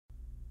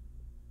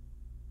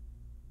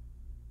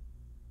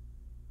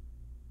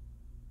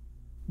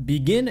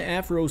Begin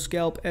Afro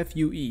Scalp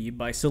FUE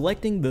by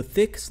selecting the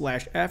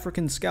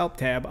Thick/African Scalp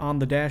tab on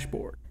the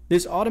dashboard.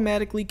 This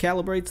automatically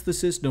calibrates the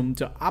system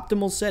to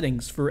optimal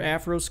settings for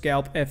Afro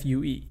Scalp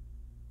FUE.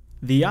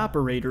 The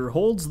operator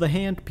holds the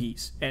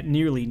handpiece at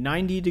nearly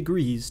 90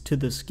 degrees to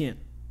the skin.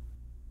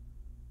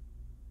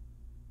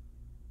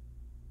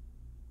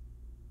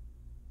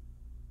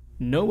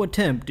 No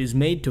attempt is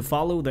made to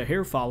follow the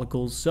hair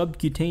follicle's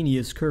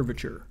subcutaneous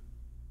curvature.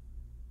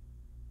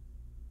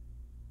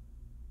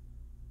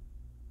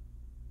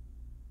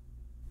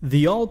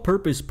 The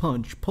all-purpose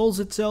punch pulls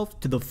itself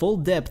to the full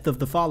depth of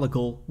the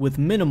follicle with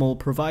minimal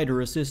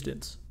provider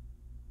assistance.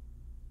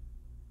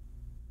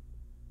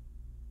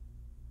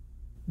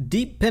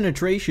 Deep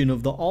penetration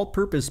of the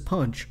all-purpose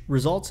punch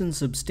results in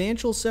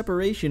substantial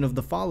separation of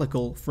the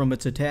follicle from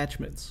its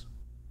attachments.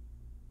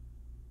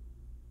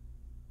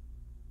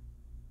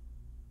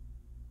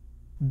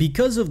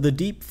 Because of the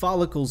deep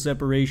follicle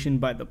separation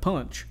by the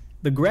punch,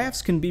 the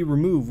grafts can be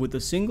removed with a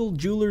single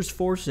jeweler's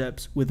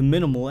forceps with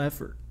minimal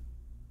effort.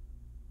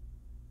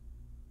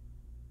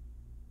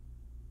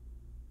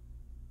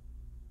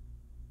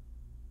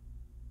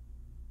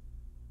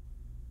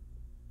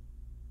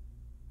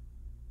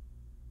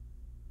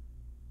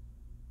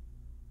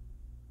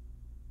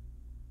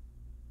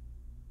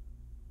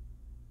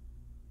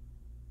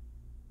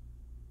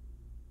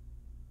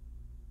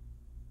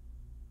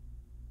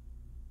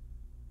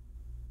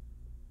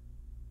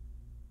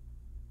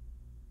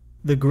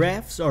 The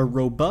grafts are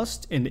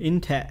robust and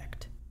intact.